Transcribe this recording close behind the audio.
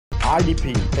IDP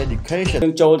Education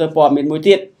ចូលទៅព័ត៌មានមួយ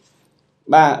ទៀត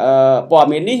បាទព័ត៌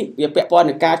មាននេះវាពាក់ព័ន្ធ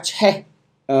នឹងការឆេះ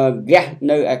ហ្គាស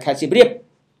នៅខេត្តសៀមរាប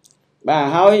បាទ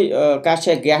ហើយការ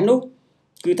ឆេះហ្គាសនោះ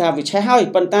គឺថាវាឆេះហើយ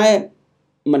ប៉ុន្តែ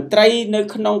មន្ត្រីនៅ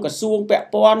ក្នុងក្រសួងពាក់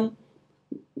ព័ន្ធ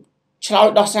ឆ្លើយ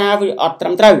ដោះសារវាអត់ត្រឹ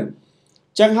មត្រូវ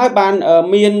អញ្ចឹងហើយបាន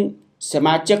មានស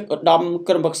មាជិកឧត្តម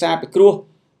ក្រុមប្រឹក្សាពិគ្រោះ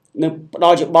នឹងផ្ដ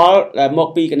ល់យោបល់មក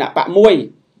ពីគណៈបកមួយ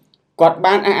គាត់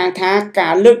បានអះអាងថាកា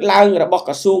រលើកឡើងរបស់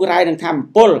ក្រសួងរាយនឹងធម្ម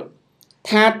ពល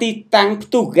ថាទីតាំងផ្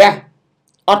ទុះហ្គាស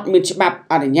អត់មានច្បាប់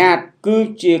អនុញ្ញាតគឺ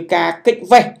ជាការកិច្ច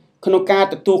វេះក្នុងការ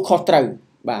ទទួលខុសត្រូវ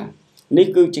បាទនេះ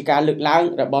គឺជាការលើកឡើង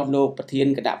របស់លោកប្រធាន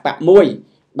គណៈបកមួយ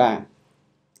បាទ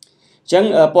អញ្ចឹង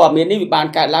ព័ត៌មាននេះវាបាន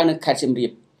កើតឡើងនៅខេត្តសៀមរា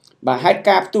បបាទហេតុ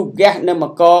ការផ្ទុះហ្គាសនៅម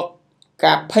កក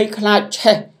ការភ័យខ្លាច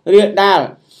ឆេះរាលដាល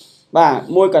បាទ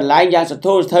មួយកន្លែងយ៉ាងសន្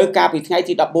ធោសន្ធៅកាលពីថ្ងៃ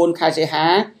ទី14ខែសីហា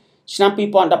ឆ្នាំ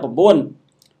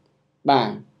2019បាទ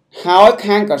ហើយ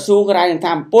ខាងក្រសួងរាយនឹងធ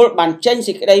ម្មពលបានចេញ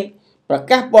សេចក្តីប្រ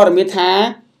កាសព័ត៌មានថា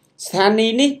ស្ថានី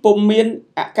យ៍នេះពុំមាន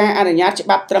ការអនុញ្ញាតច្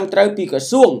បាប់ត្រឹមត្រូវពីក្រ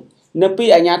សួងនៅពី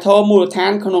អាជ្ញាធរមូលដ្ឋា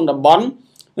នក្នុងតំបន់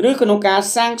ឬក្នុងការ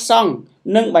សាងសង់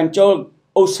និងបញ្ចូល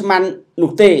អូស្មန်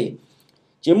នោះទេ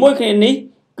ជាមួយគ្នានេះ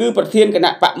គឺប្រធានគ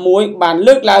ណៈបកមួយបាន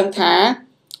លើកឡើងថា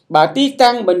បើទី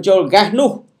តាំងបញ្ចូលហ្គាស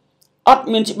នោះអត់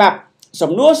មានច្បាប់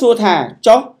សំណួរសួរថា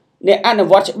ចុះអ្នកអនុ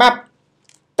វត្តច្បាប់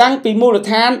តាំងពីមូលដ្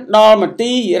ឋានដល់មន្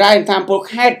ទីររាយនឹងធម្មពល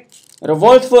ខេត្តរវ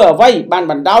ល់ធ្វើអ្វីបាន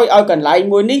បណ្ដោយឲ្យកន្លែង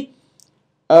មួយនេះ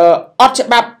អត់ច្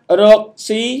បាប់រក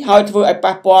ស៊ីហើយធ្វើឲ្យ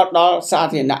ប៉ះពាល់ដល់សា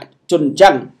ធារណជនអញ្ចឹ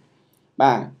ង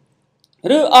បាទ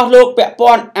ឬអស់លោកពាក់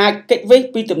ព័ន្ធអាចកិច្ចវេះ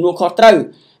ពីទំនួលខុសត្រូវ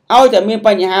ឲ្យតែមានប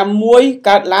ញ្ហាមួយ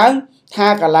កើតឡើងថា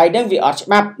កន្លែងហ្នឹងវាអត់ច្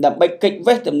បាប់ដើម្បីកិច្ច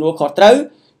វេះទំនួលខុសត្រូវ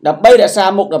ដើម្បីរក្សា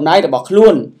មុខតំណែងរបស់ខ្លួ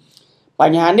នប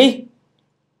ញ្ហានេះ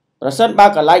ប្រសិនបើ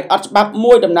កន្លែងអត់ច្បាប់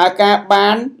មួយដំណើរការបា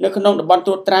ននៅក្នុងតំបន់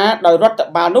ត្រួតត្រាដោយរដ្ឋ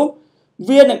បាលនោះ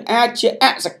វានឹងអាចជាអ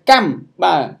សកម្ម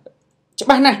បាទច្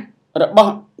បាស់ណាស់រប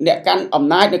ស់អ្នកកាន់អំ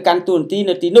ណាចនៅកាន់តួនាទី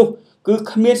នៅទីនោះគឺ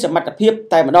គ្មានសមត្ថភាព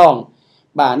តែម្ដង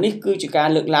បាទនេះគឺជាការ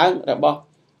លើកឡើងរបស់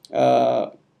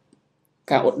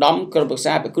ការឧត្តមក្រុមប្រឹក្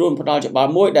សាពិគ្រោះផ្ដល់យោប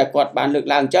ល់មួយដែលគាត់បានលើក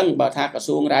ឡើងអញ្ចឹងបើថាក្រ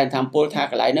សួងរាយធម្មពលថា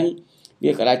កន្លែងហ្នឹង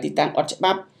វាកន្លែងទីតាំងអត់ច្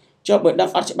បាប់ចុះបើដឹង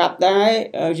អត់ច្បាប់ដែរ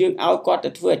យើងឲ្យគាត់ទៅ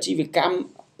ធ្វើអាជីវកម្ម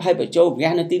ហើយបញ្ចូលហ្គា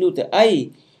សនៅទីនោះទៅអី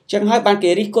អញ្ចឹងហើយបាន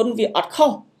គេរិះគន់វាអត់ខុ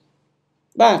ស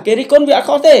បាទគេរិះគន់វាអត់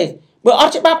ខុសទេបើអ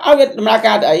ត់ច្បាប់ឲ្យវាដំណើរ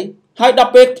ការទៅអីហើយដ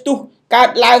ល់ពេលផ្ទុះកើត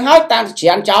ឡើងហើយតាមច្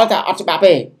រានចោលថាអត់ច្បាប់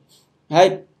ទេហើយ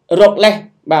រកលេស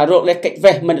បាទរកលេសកិច្ច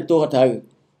វេះមិនទទួលខុសត្រូវ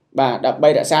បាទដើម្បី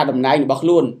រក្សាតំណែងរបស់ខ្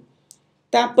លួន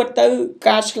តាមពិតទៅ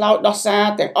ការឆ្លោយដោះសារ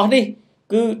ទាំងអស់នេះ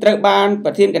គឺត្រូវបានប្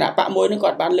រធានគណៈបកមួយនឹងគា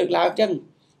ត់បានលើកឡើងអញ្ចឹង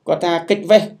គាត់ថាកិច្ច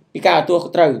វេះពីការទទួលខុ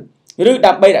សត្រូវឬ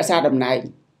ដើម្បីរក្សាតំណែង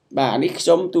បាទនេះខ្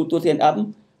ញុំទូ TNM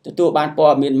ទទួលបានព័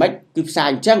ត៌មានមិនគឺផ្សាយ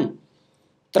អញ្ចឹង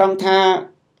ត្រង់ថា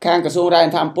ខាងក្រសួងរាយនឹ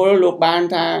ងធម្មពលលោកបាន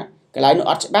ថាកន្លែងនោះ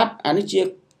អត់ច្បាប់អានេះជា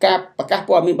ការប្រកាស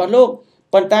ព័ត៌មានរបស់លោក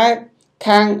ប៉ុន្តែ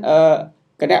ខាង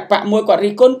គណៈបកមួយគាត់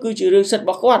រិះគន់គឺជារឿងសិទ្ធិរ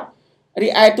បស់គាត់រី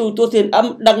ឯទូ TNM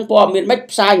ដឹងព័ត៌មានមិន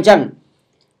ផ្សាយអញ្ចឹង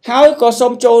ហើយក៏សូ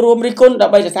មចូលរួមរិះគន់ដើ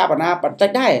ម្បីស្ថាបនាបន្តិច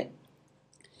ដែរ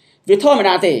វាធម្ម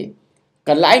តាទេ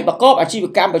កន្លែងប្រកបអាជីវ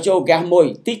កម្មបញ្ចូលហ្គាសមួយ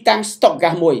ទីតាំងស្តុកហ្គា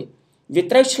សមួយវា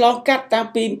ត្រូវឆ្លងកាត់តាម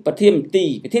ពីប្រធានមន្ទីរ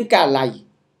ប្រធានការិយាល័យ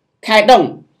ខេត្តដង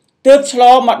ទើបឆ្ល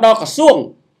ងមកដល់ក្រសួង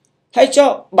ហើយចុះ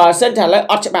បើសិនថាឡើយ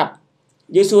អត់ច្បាប់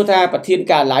យើងសួរថាប្រធាន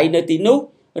ការិយាល័យនៅទីនោះ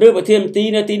ឬប្រធានមន្ទីរ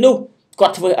នៅទីនោះគា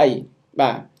ត់ធ្វើអី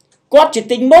បាទគាត់ជា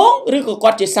ទិញមកឬក៏គា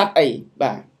ត់ជាសត្វអី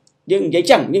បាទយើងនិយាយ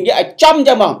ចឹងយើងនិយាយឲ្យចំ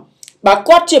ចឹងហ្មងបើ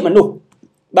គាត់ជាមនុស្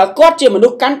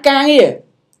សកាន់ការងារ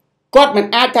គាត់មិន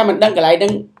អាចថាមិនដឹងកន្លែងហ្នឹ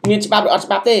ងមានច្បាប់ឬអត់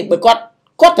ច្បាប់ទេបើគាត់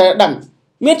ត្រូវដឹង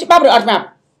មានច្បាប់ឬអត់ច្បាប់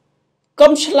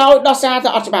កុំឆ្លោយដោះសារថា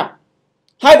អត់ច្បាប់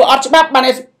ហើយបើអត់ច្បាប់បាន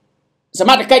សម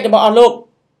ត្ថកិច្ចរបស់អស់លោក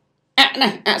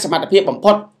អសមត្ថភាពបំ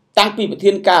ផុតតាំងពីប្រ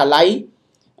ធានការិយាល័យ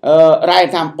រាយ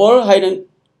ធម្មពលហើយនឹង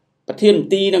ប្រធានម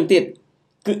ន្ទីរនឹងទៀត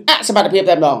គឺអសមត្ថភាព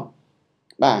តែម្ដង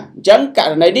បាទអញ្ចឹងក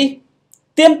រណីនេះ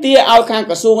ទាមទារឲ្យខាង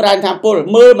ក្រសួងរាយធម្មពល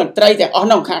មើលមន្ត្រីទាំងអស់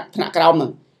ក្នុងថ្នាក់ក្រោមហ្នឹ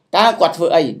ងតើគាត់ធ្វើ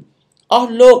អីអ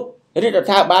ស់លោករដ្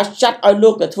ឋាភិបាលចាត់ឲ្យលោ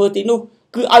កទៅធ្វើទីនោះ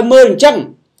គឺឲ្យមើលអញ្ចឹង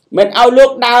មិនឲ្យលោក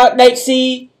ដើរដេកស៊ី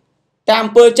តាមអំ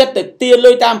ពើចិត្តទៅទា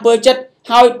លុយតាមអំពើចិត្ត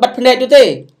ហើយបិទភ្នែកទៅទេ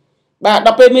បាទដ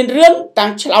ល់ពេលមានរឿងតាំ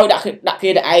ងឆ្លោយដាក់គេ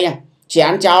ទៅឯងច្រា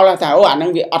នចោលថាអូអាហ្នឹង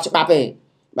វាអត់ច្បាប់ទេ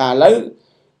បាទ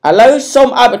ឥឡូវសូម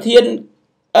ឲ្យប្រធាន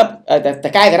ត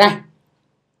កែការ៉ាស់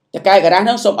ហ្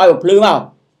នឹងសូមឲ្យបំភ្លឺមក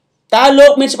តើលោ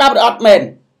កមានច្បាប់ឬអត់មែន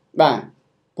បាទ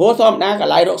ព្រោះធម្មតាក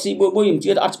ន្លែងរកស៊ីមួយខ្ញុំ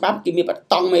ជឿថាអត់ច្បាប់គេមានប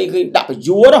តង់អីគឺដាក់ប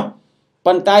យួរ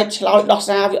ប៉ុន្តែឆ្លោយដោះ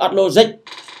សារវាអត់ logic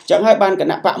អញ្ចឹងហើយបានគ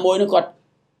ណៈបកមួយនោះគាត់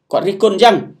រិះគន់អញ្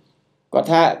ចឹងគាត់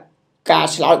ថាការ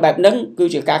ឆ្លោយបែបហ្នឹងគឺ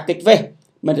ជាការកិច្ចវេះ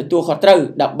មិនទទួលខុសត្រូវ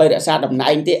ដើម្បីរក្សាតំណែ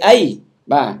ងទេអី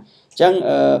បាទ chẳng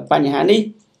បញ្ហានេះ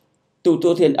ទូទួ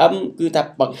លធានអឹមគឺថា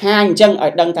បង្ហាញអញ្ចឹងឲ្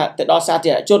យដឹងថាទៅដល់សា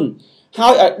ធារណជនហើ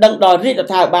យឲ្យដឹងដល់រាជរ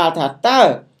ដ្ឋាភិបាលថាតើ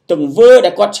ទង្វើដែ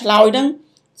លគាត់ឆ្លើយហ្នឹង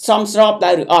សមស្រប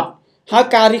ដែរឬអត់ហើយ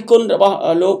ការរិះគន់របស់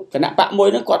លោកគណៈបកមួយ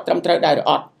ហ្នឹងគាត់ត្រឹមត្រូវដែរឬ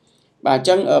អត់បាទអញ្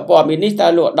ចឹងព័ត៌មាននេះតើ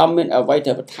លោកឧត្តមមានអ្វីត្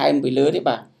រូវបន្ថែមពីលើទេ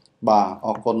បាទបាទអ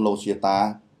រគុណលោកជាតា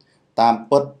តាម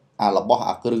ពិតរបស់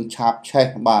គ្រឿងឆាបឆេះ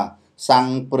បាទសាំង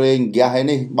ប្រេងហ្គាសឯ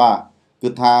នេះបាទគឺ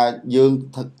ថាយើង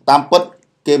តាមពិត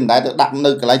គេមិនដែលទៅដាក់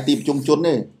នៅកន្លែងទីប្រជុំជន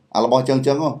ទេរបស់ចឹង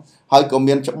ហើយក៏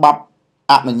មានច្បាប់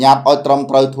អនុញ្ញាតឲ្យត្រឹម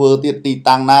ត្រូវធ្វើទៀតទី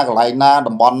តាំងណាកន្លែងណា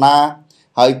តំបន់ណា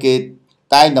ហើយគេ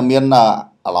តែងតែមាន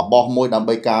របស់មួយដើម្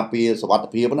បីការពារសុវត្ថិ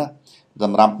ភាពណាស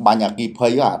ម្រាប់បាញ់អគ្គិភ័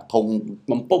យអាធុង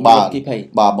បំពង់អគ្គិភ័យ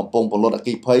បាទបំពង់ពលុតអគ្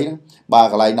គិភ័យបាទ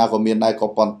កន្លែងណាក៏មានដែរក៏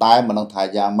ប៉ុន្តែមិននឹងថា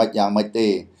យ៉ាងម៉េចទេ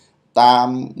តាម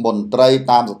មន្ត្រី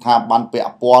តាមស្ថាប័នពា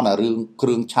ក់ព័ន្ធរឿងគ្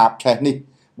រឿងឆាបឆេះនេះ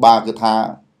បាទគឺថា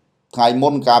ថ្ងៃមុ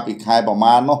នកាលពីខែប្រ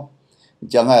មាណនោះអ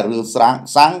ញ្ចឹងហើយរឿងសាំ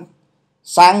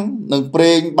ងនិងប្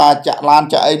រេងបាទចាក់ឡាន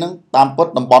ចាក់អីហ្នឹងតាមពិត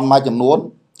តំបន់មួយចំនួន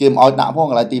គេមិនឲ្យដាក់ផង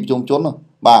កន្លែងទីប្រជុំជន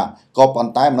បាទក៏ប៉ុ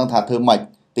ន្តែមិនដឹងថាធ្វើម៉េច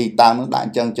ទីតាំងហ្នឹងដាក់អ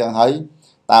ញ្ចឹងហើយ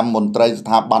តាមមន្ត្រីស្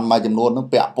ថាប័នមួយចំនួនហ្នឹង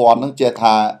ពាក់ព័ន្ធហ្នឹងចេះ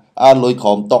ថាលុយក្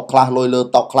រោមតុកខ្លះលុយលើ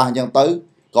តុកខ្លះអញ្ចឹងទៅ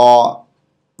ក៏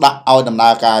ដាក់ឲ្យដំណើ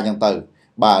រការអញ្ចឹងទៅ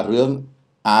បាទរឿ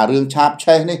ងឆាប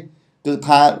ឆេះនេះគឺ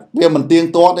ថាវាមិនទៀង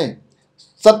ទាត់ទេ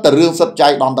សិតតែរឿងសិតចៃ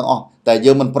ដន្យទាំងអស់តែ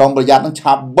យើងមិនប្រុងប្រយ័ត្ននឹង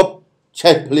ឆាបបឹប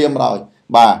ឆេះភ្លាមហើយ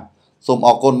បាទសូមអ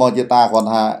រគុណមកជាតាគាត់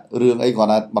ថារឿងអីគាត់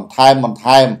ថាបន្ថែ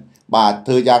មបាទ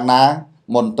ធ្វើយ៉ាងណា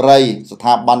មន្ត្រីស្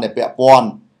ថាប័នដែលពាក់ព័ន្ធ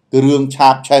គឺរឿងឆា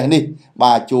បឆេះនេះ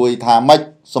បាទជួយថាម៉េច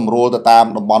សម្រួលទៅតាម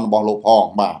តំបន់របស់លោកផង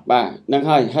បាទនឹង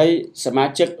ហើយសមា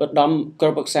ជិកឧត្តមក្រុ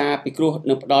មប្រឹក្សាពិគ្រោះ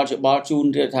នៅផ្ដល់យោបល់ជូន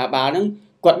រដ្ឋាភិបាលហ្នឹង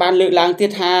គាត់បានលើកឡើងទៀ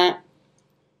តថា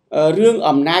រឿង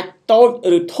អំណាចតូច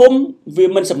ឬធំវា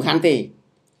មិនសំខាន់ទេ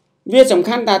វាសំ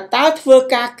ខាន់ថាតើធ្វើ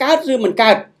ការកើតឬមិន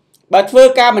កើតបើធ្វើ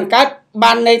ការមិនកើត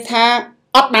បានន័យថា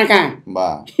អត់បានការបា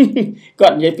ទគា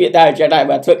ត់និយាយពាក្យដែរចេះដែរ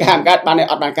បើធ្វើការមិនកើតបានន័យ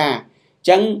អត់បានការអញ្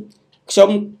ចឹងខ្ញុំ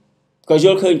ក៏យ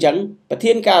ល់ឃើញអញ្ចឹងប្រ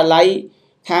ធានការិយាល័យ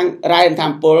ខាងរាយរដ្ឋា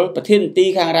ភិបាលប្រធានមន្ត្រី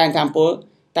ខាងរាយរដ្ឋាភិបាល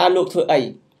តើលោកធ្វើអី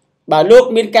បើលោក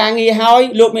មានការងារហើយ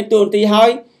លោកមានតួនាទីហើយ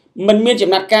មិនមានចំ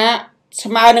ណាត់ការ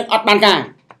ស្មើនឹងអត់បានការ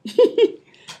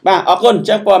បាទអរគុណអញ្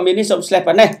ចឹងព័ត៌មាននេះសូមស្លេះ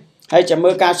ប៉ុណ្ណេះហើយចាំមើ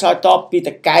លការឆ្លើយតបពីត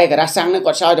កែការ៉ាសាំងហ្នឹង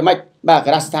គាត់ឆ្លើយទៅម៉េចបាទ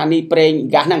ការ៉ាស្ថានីយ៍ប្រេង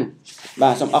ហ្គាសហ្នឹងបា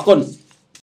ទសូមអរគុណ